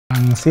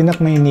Ang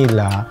Sinag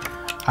Maynila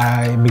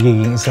ay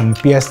magiging isang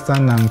piyesta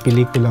ng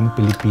pelikulang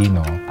Pilipino.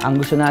 Ang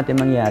gusto natin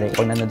mangyari,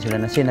 pag nanood sila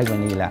ng Sinag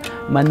Maynila,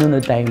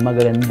 manunod tayong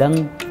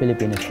magagandang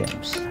Filipino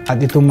films. At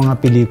itong mga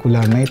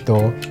pelikula na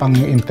ito,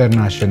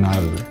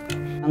 pang-international.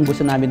 Ang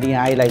gusto namin din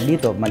i-highlight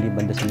dito,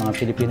 maliban sa mga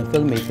Filipino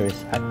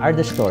filmmakers, are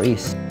the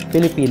stories,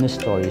 Filipino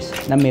stories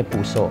na may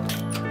puso.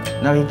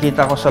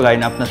 Nakikita ko sa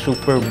lineup na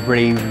super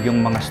brave yung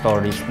mga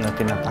stories na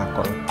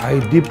tinatakol. I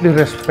deeply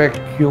respect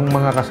yung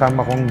mga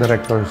kasama kong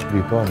directors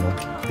dito.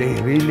 They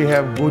really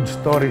have good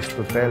stories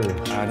to tell.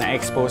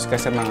 Na-expose ka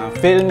sa mga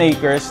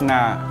filmmakers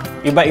na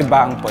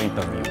iba-iba ang point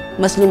of view.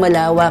 Mas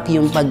lumalawak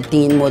yung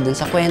pagtingin mo dun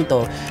sa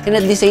kwento. And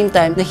at the same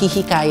time,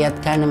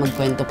 nahihikayat ka na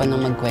magkwento pa ng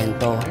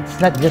magkwento.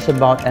 It's not just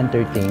about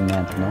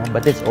entertainment, no?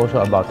 But it's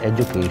also about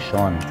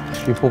education.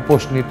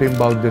 Ipupush nito yung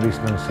boundaries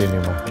ng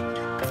cinema.